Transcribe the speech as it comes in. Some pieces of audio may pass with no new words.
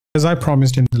As I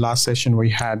promised in the last session we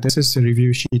had, this is the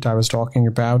review sheet I was talking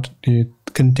about. It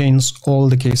contains all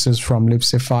the cases from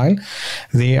LibC file.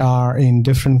 They are in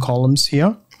different columns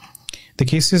here. The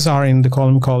cases are in the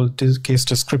column called case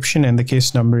description and the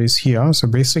case number is here. So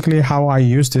basically how I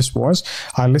used this was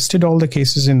I listed all the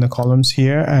cases in the columns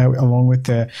here along with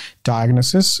the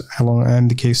diagnosis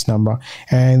and the case number.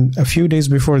 And a few days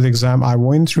before the exam, I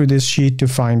went through this sheet to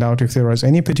find out if there was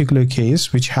any particular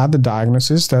case which had the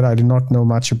diagnosis that I did not know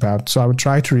much about. So I would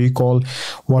try to recall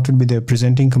what would be the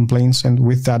presenting complaints, and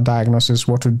with that diagnosis,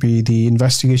 what would be the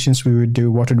investigations we would do,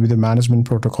 what would be the management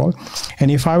protocol. And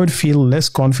if I would feel less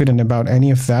confident about any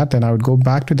of that, then I would go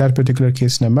back to that particular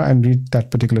case number and read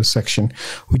that particular section,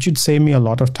 which would save me a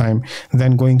lot of time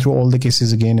than going through all the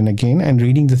cases again and again and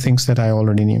reading the things that I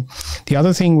already knew. The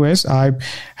other thing was I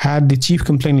had the chief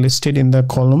complaint listed in the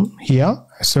column here,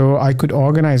 so I could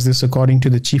organize this according to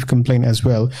the chief complaint as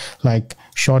well, like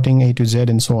shorting A to Z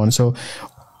and so on. So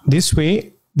this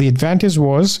way, the advantage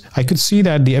was I could see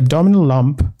that the abdominal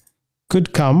lump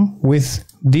could come with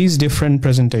these different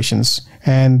presentations,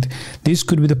 and these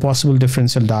could be the possible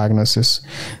differential diagnosis.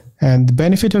 And the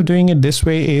benefit of doing it this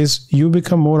way is you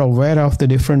become more aware of the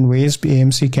different ways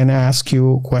AMC can ask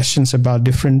you questions about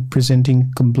different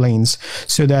presenting complaints,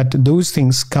 so that those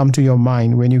things come to your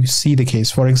mind when you see the case.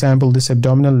 For example, this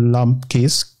abdominal lump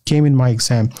case came in my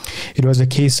exam. It was a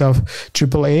case of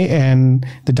AAA and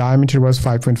the diameter was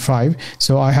 5.5.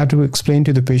 So I had to explain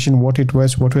to the patient what it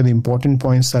was, what were the important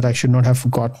points that I should not have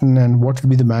forgotten, and what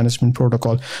would be the management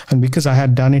protocol. And because I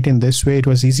had done it in this way, it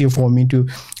was easier for me to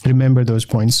remember those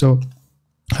points. So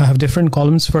I have different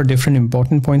columns for different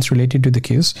important points related to the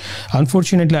case.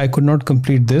 Unfortunately, I could not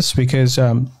complete this because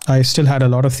I still had a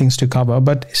lot of things to cover,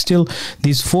 but still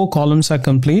these 4 columns are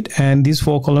complete, and these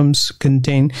 4 columns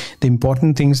contain the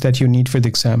important things that you need for the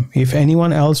exam. If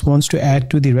anyone else wants to add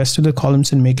to the rest of the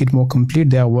columns and make it more complete,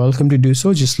 they are welcome to do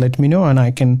so. Just let me know and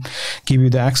I can give you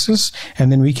the access, and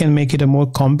then we can make it a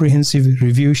more comprehensive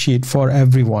review sheet for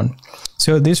everyone.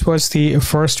 So this was the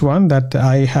first one that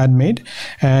I had made,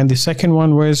 and the second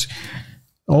one was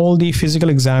all the physical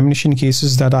examination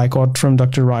cases that I got from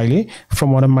Dr. Riley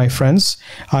from one of my friends.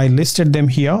 I listed them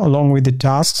here along with the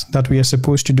tasks that we are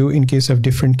supposed to do in case of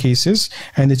different cases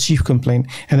and the chief complaint.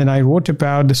 And then I wrote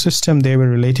about the system they were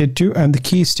related to and the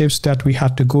key steps that we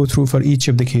had to go through for each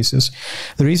of the cases.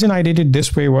 The reason I did it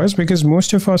this way was because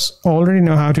most of us already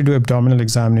know how to do abdominal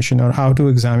examination, or how to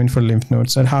examine for lymph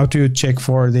nodes, and how to check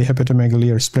for the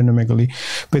hepatomegaly or splenomegaly.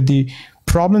 But the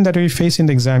problem that we face in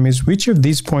the exam is which of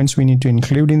these points we need to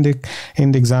include in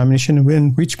the examination,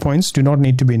 and which points do not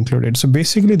need to be included. So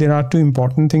basically there are 2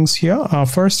 important things here.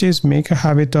 First is make a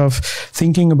habit of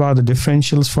thinking about the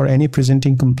differentials for any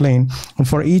presenting complaint, and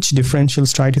for each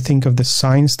differentials try to think of the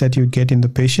signs that you get in the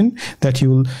patient that you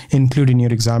will include in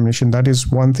your examination. That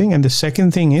is one thing. And the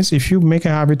second thing is, if you make a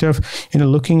habit of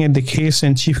looking at the case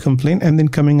and chief complaint and then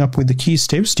coming up with the key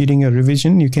steps during your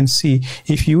revision, you can see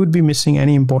if you would be missing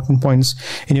any important points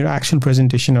in your actual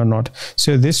presentation or not.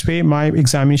 So this way my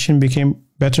examination became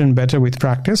better and better with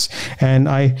practice, and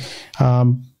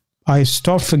I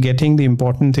stopped forgetting the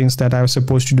important things that I was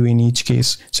supposed to do in each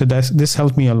case. So this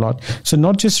helped me a lot. So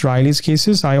not just Riley's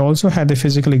cases, I also had the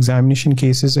physical examination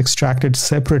cases extracted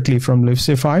separately from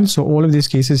LibC file. So all of these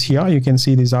cases here, you can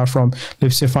see these are from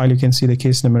LibC file. You can see the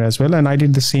case number as well. And I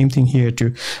did the same thing here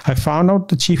too. I found out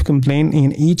the chief complaint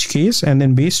in each case, and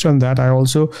then based on that, I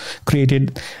also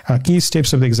created key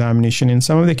steps of the examination. In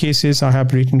some of the cases, I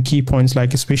have written key points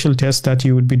like a special test that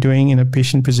you would be doing in a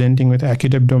patient presenting with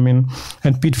acute abdomen,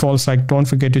 and pitfalls like don't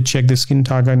forget to check the skin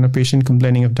target in a patient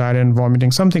complaining of diarrhea and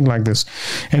vomiting, something like this.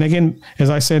 And again,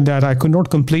 as I said, that I could not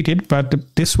complete it, but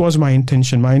this was my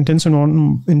intention. My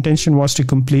intention was to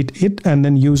complete it and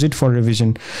then use it for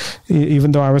revision.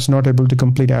 Even though I was not able to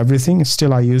complete everything,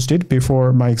 still I used it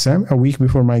before my exam, a week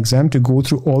before my exam, to go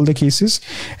through all the cases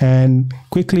and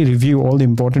quickly review all the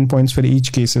important points for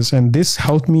each cases. And this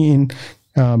helped me in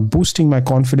boosting my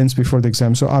confidence before the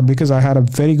exam. So because I had a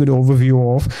very good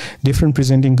overview of different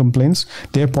presenting complaints,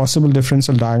 their possible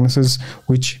differential diagnosis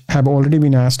which have already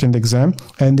been asked in the exam,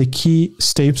 and the key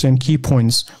steps and key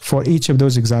points for each of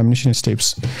those examination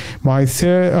steps. My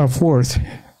fourth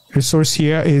resource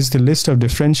here is the list of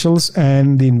differentials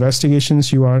and the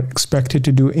investigations you are expected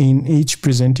to do in each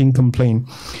presenting complaint.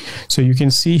 So you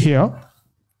can see here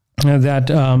that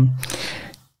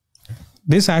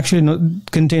this actually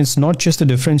contains not just the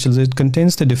differentials, it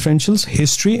contains the differentials,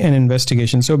 history, and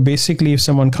investigation. So basically, if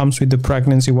someone comes with the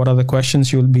pregnancy, what are the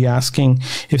questions you'll be asking?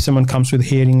 If someone comes with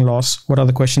hearing loss, what are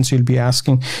the questions you'll be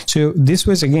asking? So this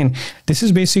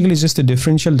is basically just the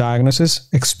differential diagnosis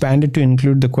expanded to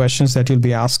include the questions that you'll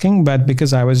be asking. But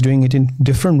because I was doing it in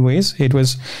different ways, it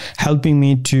was helping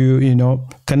me to,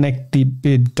 connect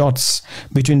the dots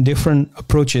between different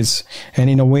approaches. And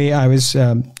in a way, I was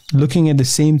looking at the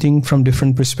same thing from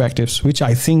different perspectives, which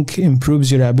I think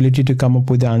improves your ability to come up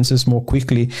with the answers more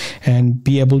quickly and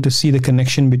be able to see the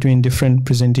connection between different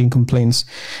presenting complaints.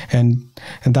 And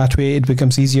that way it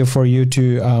becomes easier for you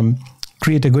to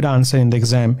create a good answer in the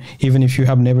exam, even if you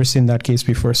have never seen that case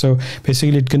before. So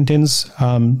basically it contains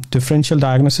differential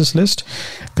diagnosis list,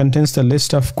 contains the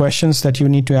list of questions that you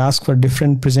need to ask for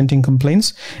different presenting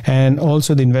complaints, and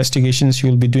also the investigations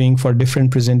you'll be doing for different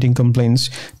presenting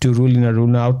complaints to rule in or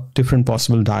rule out different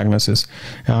possible diagnoses.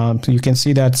 So you can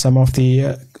see that some of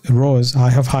the rows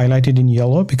I have highlighted in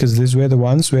yellow because these were the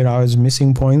ones where I was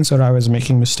missing points or I was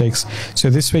making mistakes. So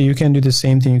this way you can do the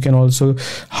same thing. You can also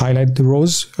highlight the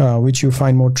rows which you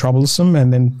find more troublesome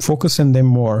and then focus on them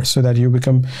more so that you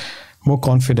become more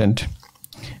confident.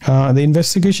 The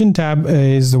investigation tab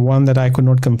is the one that I could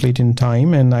not complete in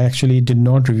time, and I actually did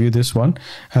not review this one.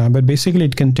 But basically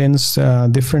it contains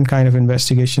different kind of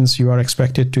investigations you are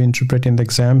expected to interpret in the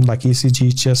exam, like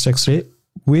ECG, chest x-ray,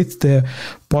 with the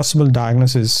possible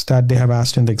diagnosis that they have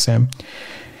asked in the exam.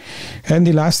 And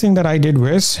the last thing that I did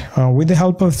was, with the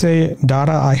help of the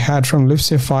data I had from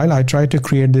LibSafe file, I tried to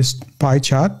create this pie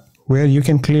chart where you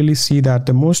can clearly see that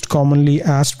the most commonly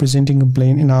asked presenting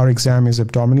complaint in our exam is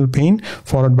abdominal pain,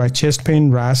 followed by chest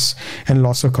pain, RAS, and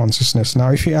loss of consciousness.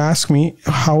 Now, if you ask me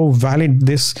how valid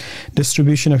this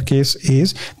distribution of case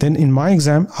is, then in my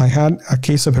exam, I had a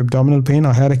case of abdominal pain,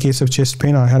 I had a case of chest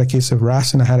pain, I had a case of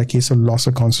RAS, and I had a case of loss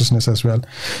of consciousness as well.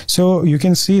 So you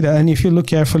can see that, and if you look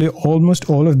carefully, almost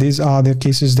all of these are the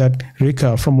cases that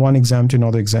recur from one exam to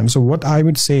another exam. So what I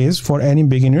would say is, for any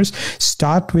beginners,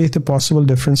 start with the possible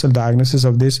differential diagnosis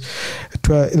of this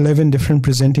 11 different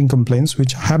presenting complaints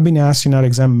which have been asked in our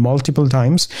exam multiple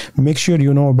times. Make sure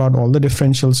you know about all the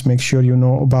differentials, make sure you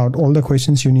know about all the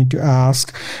questions you need to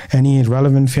ask, any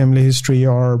relevant family history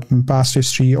or past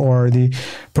history or the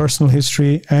personal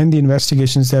history, and the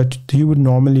investigations that you would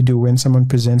normally do when someone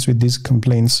presents with these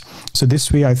complaints. So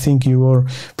this way I think your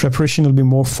preparation will be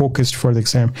more focused for the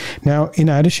exam. Now, in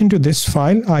addition to this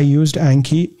file, I used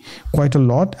Anki quite a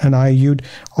lot, and I used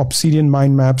Obsidian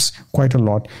mind maps quite a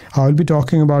lot. I will be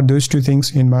talking about those two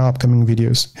things in my upcoming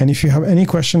videos. And if you have any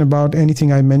question about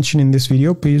anything I mentioned in this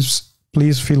video, please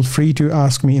feel free to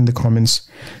ask me in the comments.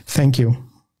 Thank you.